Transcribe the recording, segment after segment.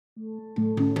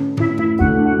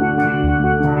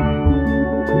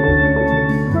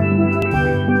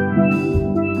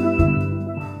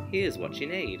Here's what you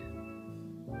need: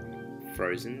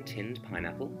 frozen tinned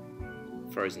pineapple,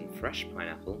 frozen fresh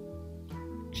pineapple,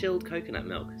 chilled coconut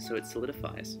milk so it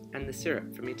solidifies, and the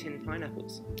syrup from your tinned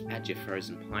pineapples. Add your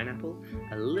frozen pineapple,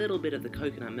 a little bit of the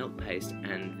coconut milk paste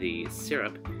and the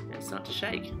syrup, and start to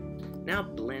shake. Now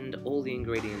blend all the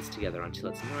ingredients together until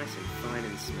it's nice and fine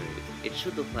and smooth. It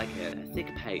should look like a thick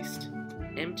paste.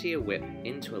 Empty your whip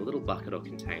into a little bucket or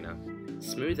container,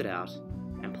 smooth it out,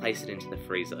 and place it into the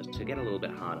freezer to get a little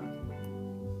bit harder.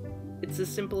 It's as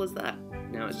simple as that.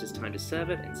 Now it's just time to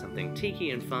serve it in something tiki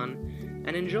and fun,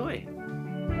 and enjoy!